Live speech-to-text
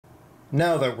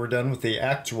Now that we're done with the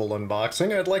actual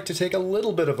unboxing, I'd like to take a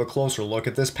little bit of a closer look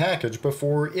at this package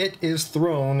before it is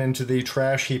thrown into the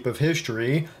trash heap of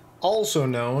history, also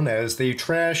known as the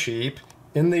trash heap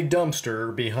in the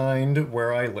dumpster behind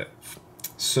where I live.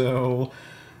 So,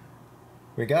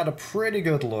 we got a pretty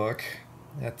good look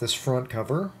at this front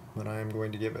cover, but I'm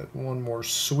going to give it one more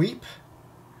sweep.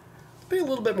 Pay a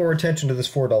little bit more attention to this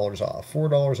 $4 off.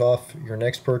 $4 off your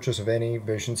next purchase of any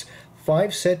Visions.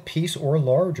 5-set piece or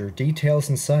larger. Details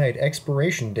inside.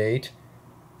 Expiration date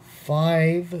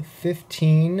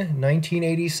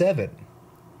 5/15/1987.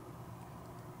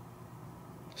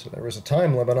 So there was a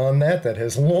time limit on that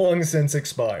has long since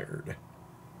expired.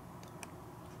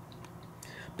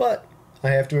 But I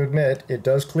have to admit, it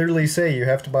does clearly say you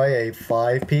have to buy a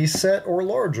 5-piece set or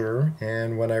larger,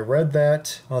 and when I read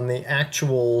that on the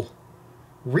actual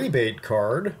rebate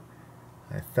card,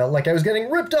 I felt like I was getting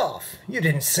ripped off. You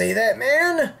didn't say that,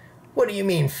 man! What do you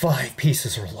mean 5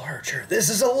 pieces or larger? This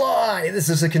is a lie! This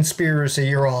is a conspiracy.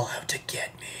 You're all out to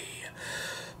get me.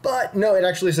 But no, it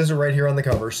actually says it right here on the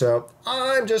cover, so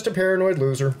I'm just a paranoid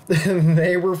loser.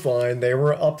 They were fine. They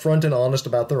were upfront and honest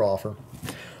about their offer.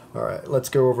 Alright, let's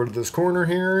go over to this corner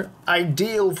here.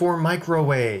 Ideal for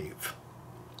microwave.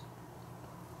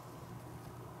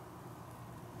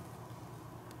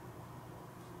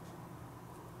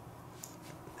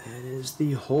 That is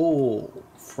the whole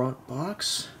front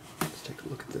box. Let's take a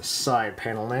look at this side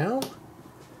panel now.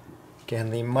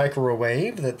 Again, the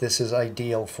microwave that this is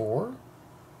ideal for.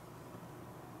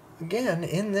 Again,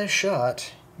 in this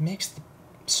shot, makes the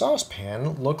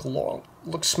saucepan look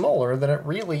smaller than it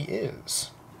really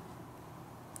is.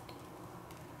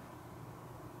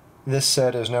 This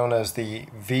set is known as the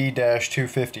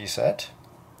V-250 set.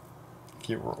 If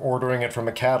you were ordering it from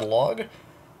a catalog,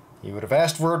 you would have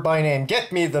asked for it by name.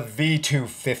 Get me the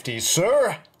V-250,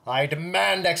 sir! I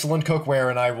demand excellent cookware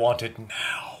and I want it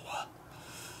now.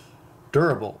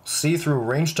 Durable, see-through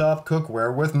range-top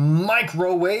cookware with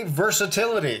microwave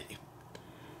versatility.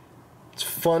 It's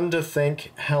fun to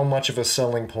think how much of a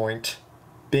selling point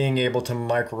being able to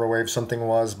microwave something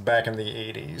was back in the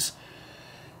 80s.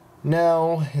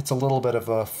 Now, it's a little bit of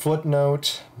a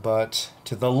footnote, but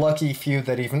to the lucky few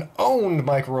that even owned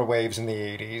microwaves in the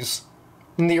 80s,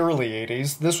 in the early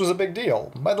 80s, this was a big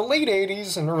deal. By the late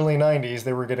 80s and early 90s,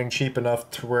 they were getting cheap enough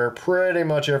to where pretty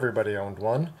much everybody owned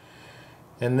one.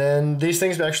 And then these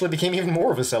things actually became even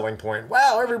more of a selling point.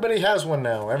 Wow, everybody has one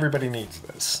now. Everybody needs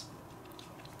this.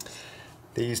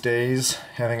 These days,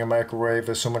 having a microwave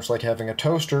is so much like having a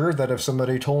toaster that if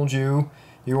somebody told you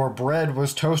your bread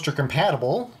was toaster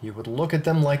compatible, you would look at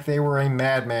them like they were a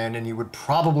madman and you would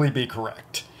probably be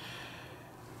correct.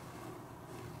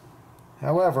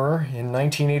 However, in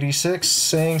 1986,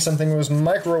 saying something was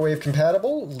microwave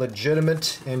compatible,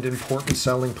 legitimate and important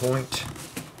selling point.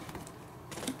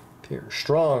 Pure,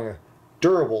 strong,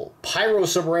 durable,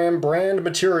 Pyroceram brand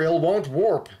material won't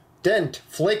warp, dent,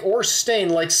 flake, or stain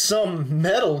like some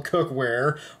metal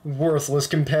cookware. Worthless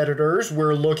competitors,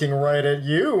 we're looking right at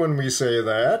you when we say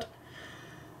that.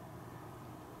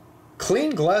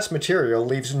 Clean glass material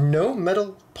leaves no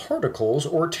metal particles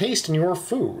or taste in your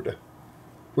food.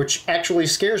 Which actually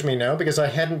scares me now because I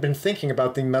hadn't been thinking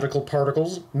about the metal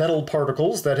particles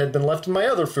that had been left in my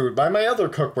other food by my other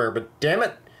cookware, but damn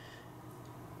it,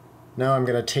 now I'm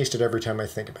going to taste it every time I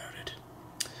think about it.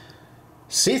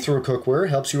 See-through cookware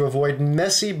helps you avoid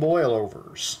messy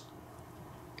boilovers.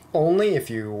 Only if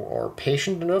you are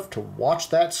patient enough to watch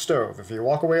that stove. If you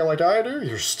walk away like I do,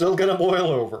 you're still going to boil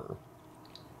over.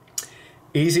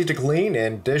 Easy to clean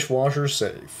and dishwasher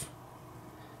safe.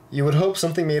 You would hope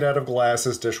something made out of glass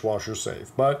is dishwasher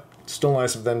safe, but it's still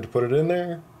nice of them to put it in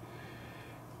there.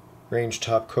 Range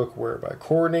top cookware by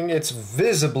Corning. It's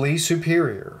visibly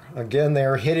superior. Again, they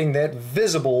are hitting that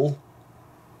visible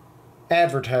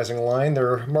advertising line.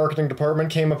 Their marketing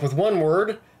department came up with one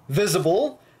word,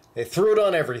 visible. They threw it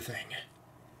on everything.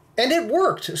 And it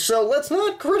worked, so let's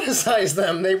not criticize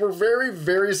them. They were very,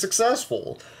 very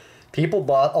successful. People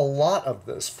bought a lot of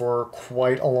this for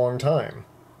quite a long time.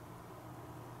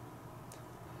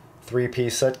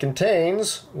 3-piece set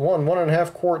contains one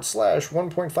 1.5 quart /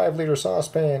 1.5 liter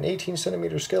saucepan, 18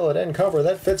 centimeter skillet, and cover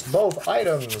that fits both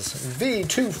items.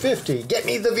 V250. Get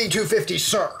me the V250,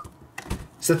 sir!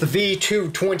 Is that the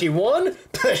V221?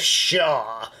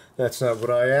 Pshaw! That's not what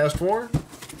I asked for.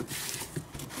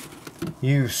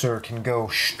 You, sir, can go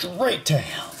straight to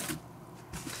hell.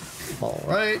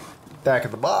 Alright, back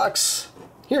of the box.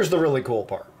 Here's the really cool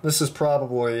part. This is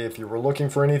probably, if you were looking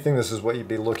for anything, this is what you'd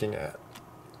be looking at.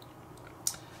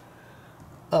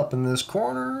 Up in this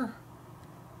corner,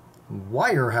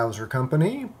 Weyerhaeuser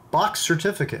Company box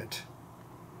certificate.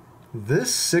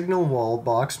 This signal wall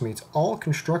box meets all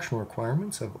construction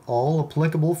requirements of all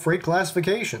applicable freight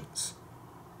classifications.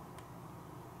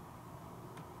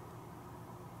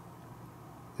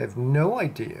 I have no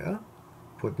idea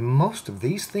what most of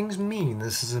these things mean.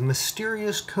 This is a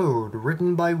mysterious code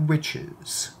written by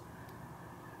witches.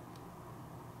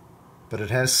 But it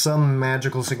has some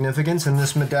magical significance, and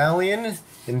this medallion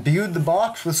imbued the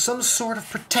box with some sort of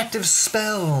protective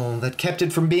spell that kept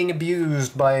it from being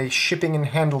abused by shipping and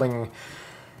handling,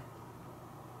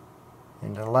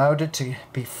 and allowed it to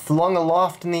be flung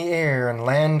aloft in the air and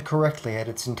land correctly at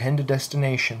its intended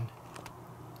destination.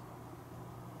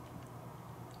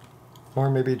 Or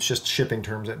maybe it's just shipping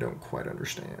terms I don't quite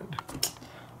understand.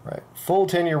 Right, full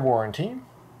 10-year warranty.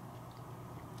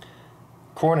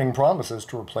 Corning promises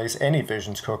to replace any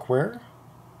Visions cookware.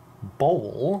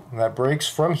 Bowl that breaks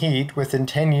from heat within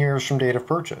 10 years from date of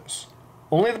purchase.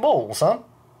 Only the bowls, huh?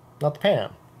 Not the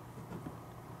pan.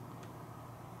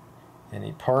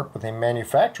 Any part with a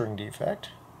manufacturing defect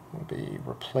will be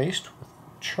replaced with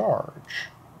charge.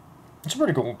 It's a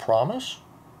pretty cool promise.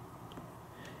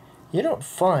 You don't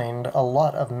find a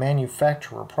lot of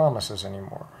manufacturer promises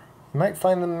anymore. You might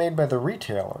find them made by the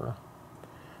retailer,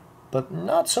 but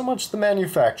not so much the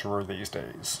manufacturer these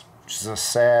days, which is a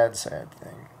sad, sad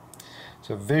thing.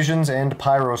 So Visions and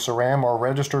Pyroceram are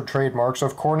registered trademarks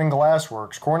of Corning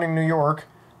Glassworks, Corning, New York,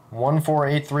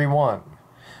 14831.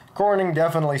 Corning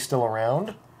definitely still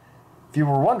around. If you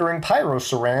were wondering,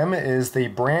 Pyroceram is the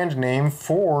brand name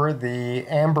for the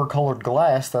amber-colored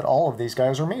glass that all of these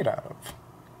guys are made out of.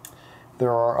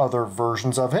 There are other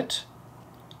versions of it,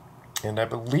 and I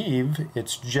believe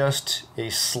it's just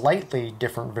a slightly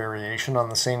different variation on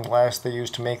the same glass they use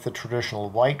to make the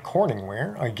traditional white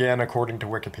Corningware, again according to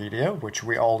Wikipedia, which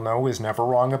we all know is never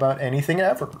wrong about anything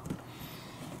ever.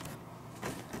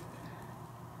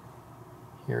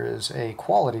 Here is a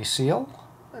quality seal.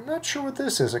 I'm not sure what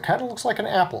this is. It kind of looks like an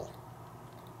apple.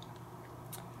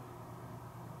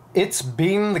 It's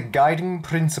been the guiding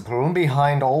principle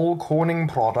behind all Corning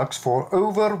products for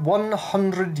over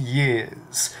 100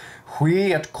 years.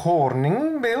 We at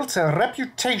Corning built a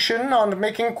reputation on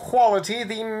making quality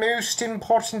the most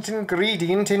important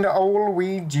ingredient in all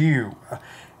we do.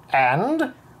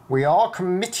 And we are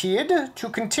committed to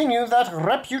continue that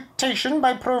reputation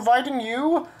by providing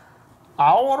you,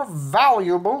 our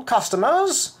valuable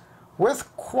customers,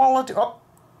 with quality...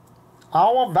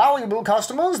 Our valuable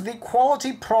customers, the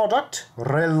quality product,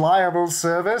 reliable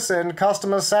service, and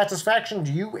customer satisfaction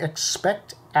you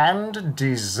expect and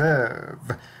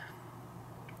deserve.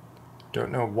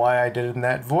 Don't know why I did it in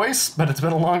that voice, but it's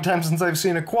been a long time since I've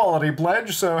seen a quality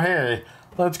pledge, so hey,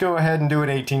 let's go ahead and do it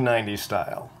 1890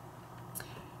 style.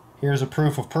 Here's a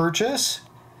proof of purchase.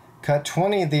 Cut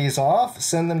 20 of these off,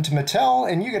 send them to Mattel,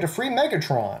 and you get a free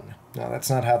Megatron. No, that's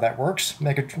not how that works.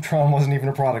 Megatron wasn't even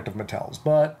a product of Mattel's,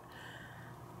 but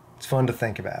it's fun to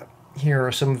think about. Here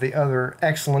are some of the other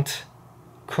excellent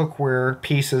cookware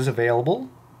pieces available.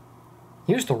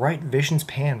 Use the right Visions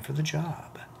pan for the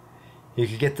job. You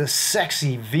could get the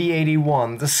sexy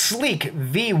V81, the sleek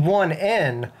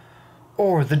V1N,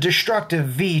 or the destructive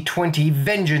V20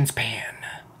 Vengeance pan.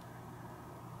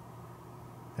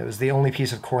 That was the only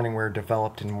piece of Corningware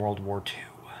developed in World War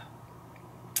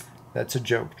II. That's a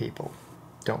joke, people.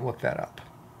 Don't look that up.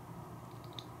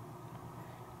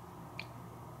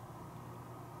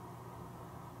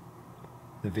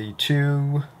 The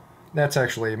V2, that's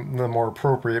actually the more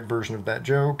appropriate version of that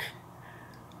joke.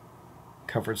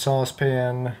 Covered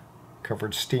saucepan,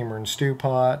 covered steamer and stew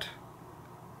pot.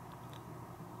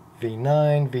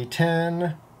 V9,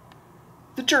 V10.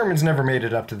 The Germans never made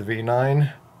it up to the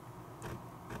V9.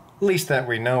 At least that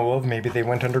we know of. Maybe they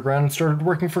went underground and started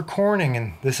working for Corning,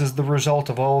 and this is the result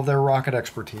of all of their rocket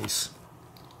expertise.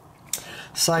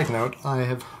 Side note, I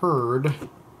have heard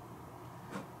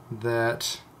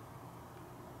that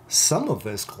some of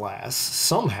this glass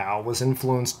somehow was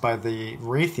influenced by the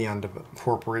Raytheon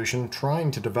Corporation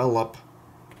trying to develop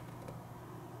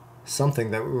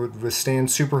something that would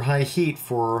withstand super high heat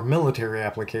for military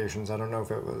applications. I don't know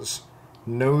if it was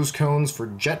nose cones for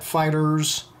jet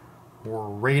fighters or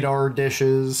radar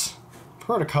dishes. I've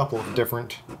heard a couple of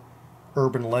different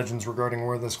urban legends regarding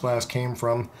where this glass came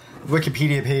from. The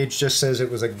Wikipedia page just says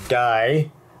it was a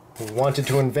guy who wanted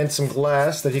to invent some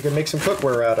glass that he could make some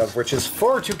cookware out of, which is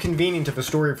far too convenient of a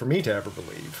story for me to ever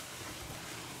believe.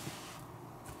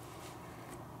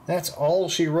 That's all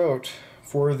she wrote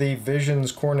for the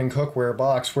Visions Corning cookware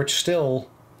box, which still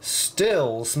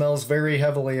smells very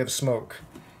heavily of smoke.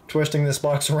 Twisting this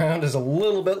box around is a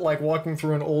little bit like walking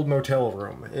through an old motel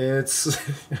room. It's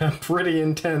a pretty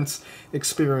intense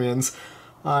experience.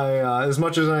 As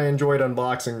much as I enjoyed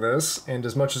unboxing this, and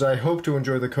as much as I hope to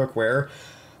enjoy the cookware,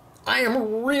 I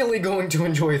am really going to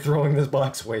enjoy throwing this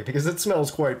box away because it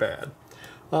smells quite bad.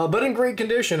 But in great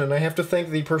condition, and I have to thank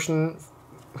the person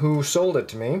who sold it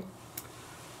to me.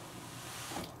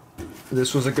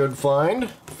 This was a good find,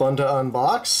 fun to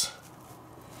unbox,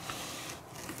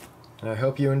 and I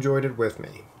hope you enjoyed it with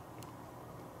me.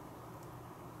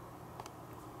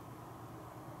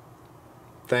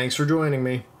 Thanks for joining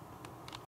me.